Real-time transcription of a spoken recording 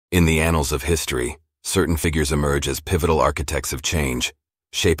In the annals of history, certain figures emerge as pivotal architects of change,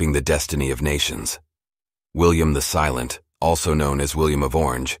 shaping the destiny of nations. William the Silent, also known as William of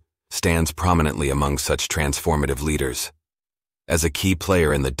Orange, stands prominently among such transformative leaders. As a key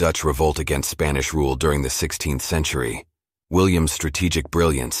player in the Dutch Revolt against Spanish rule during the 16th century, William's strategic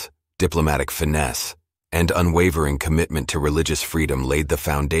brilliance, diplomatic finesse, and unwavering commitment to religious freedom laid the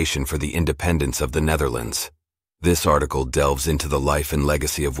foundation for the independence of the Netherlands. This article delves into the life and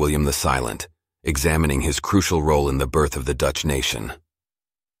legacy of William the Silent, examining his crucial role in the birth of the Dutch nation.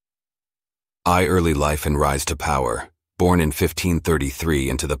 Early life and rise to power. Born in 1533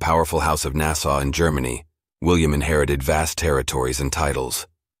 into the powerful House of Nassau in Germany, William inherited vast territories and titles.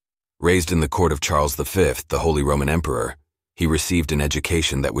 Raised in the court of Charles V, the Holy Roman Emperor, he received an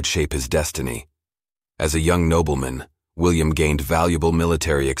education that would shape his destiny. As a young nobleman, William gained valuable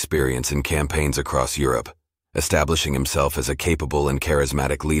military experience in campaigns across Europe, establishing himself as a capable and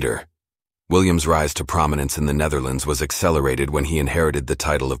charismatic leader. William's rise to prominence in the Netherlands was accelerated when he inherited the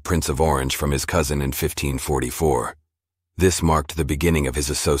title of Prince of Orange from his cousin in 1544. This marked the beginning of his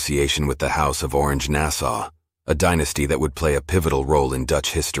association with the House of Orange-Nassau, a dynasty that would play a pivotal role in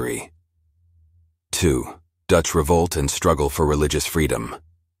Dutch history. 2. Dutch Revolt and struggle for religious freedom.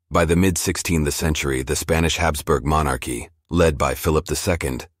 By the mid-16th century, the Spanish Habsburg monarchy, led by Philip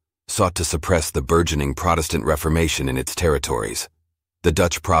II, sought to suppress the burgeoning Protestant Reformation in its territories. The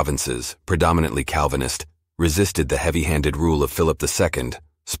Dutch provinces, predominantly Calvinist, resisted the heavy-handed rule of Philip II,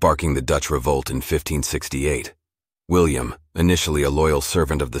 sparking the Dutch Revolt in 1568. William, initially a loyal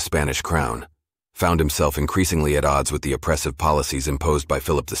servant of the Spanish crown, found himself increasingly at odds with the oppressive policies imposed by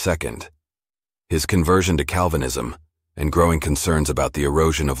Philip II. His conversion to Calvinism and growing concerns about the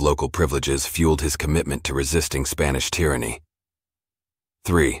erosion of local privileges fueled his commitment to resisting Spanish tyranny.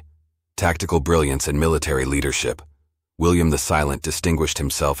 3. Tactical brilliance and military leadership. William the Silent distinguished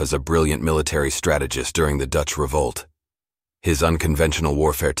himself as a brilliant military strategist during the Dutch Revolt. His unconventional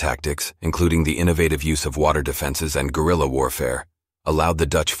warfare tactics, including the innovative use of water defenses and guerrilla warfare, allowed the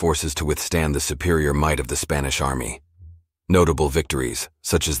Dutch forces to withstand the superior might of the Spanish army. Notable victories,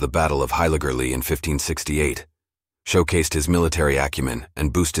 such as the Battle of Heiligerlee in 1568, showcased his military acumen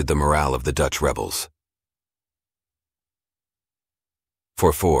and boosted the morale of the Dutch rebels.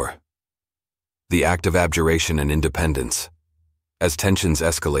 4. The Act of Abjuration and Independence. As tensions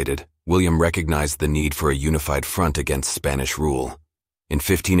escalated, William recognized the need for a unified front against Spanish rule. In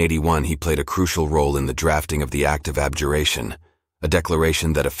 1581, he played a crucial role in the drafting of the Act of Abjuration, a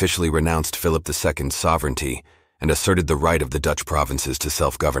declaration that officially renounced Philip II's sovereignty and asserted the right of the Dutch provinces to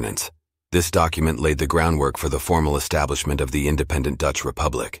self-governance. This document laid the groundwork for the formal establishment of the independent Dutch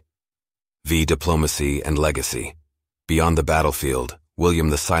Republic. Diplomacy and legacy. Beyond the battlefield, William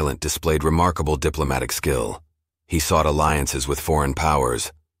the Silent displayed remarkable diplomatic skill. He sought alliances with foreign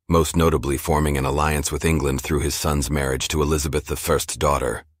powers, most notably forming an alliance with England through his son's marriage to Elizabeth I's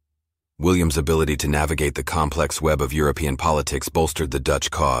daughter. William's ability to navigate the complex web of European politics bolstered the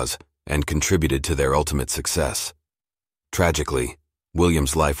Dutch cause and contributed to their ultimate success. Tragically,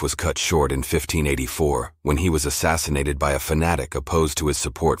 William's life was cut short in 1584 when he was assassinated by a fanatic opposed to his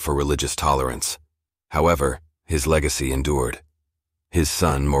support for religious tolerance. However, his legacy endured. His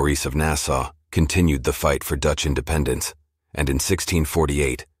son, Maurice of Nassau, continued the fight for Dutch independence, and in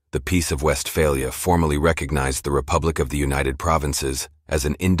 1648, the Peace of Westphalia formally recognized the Republic of the United Provinces as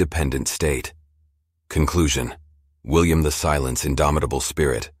an independent state. Conclusion. William the Silent's indomitable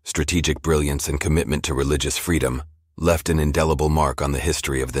spirit, strategic brilliance, and commitment to religious freedom left an indelible mark on the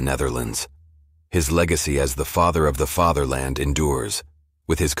history of the Netherlands. His legacy as the father of the fatherland endures,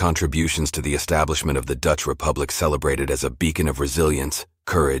 with his contributions to the establishment of the Dutch Republic celebrated as a beacon of resilience,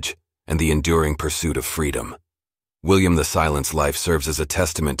 courage, and the enduring pursuit of freedom. William the Silent's life serves as a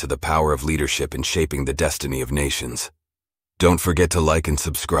testament to the power of leadership in shaping the destiny of nations. Don't forget to like and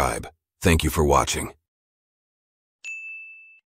subscribe. Thank you for watching.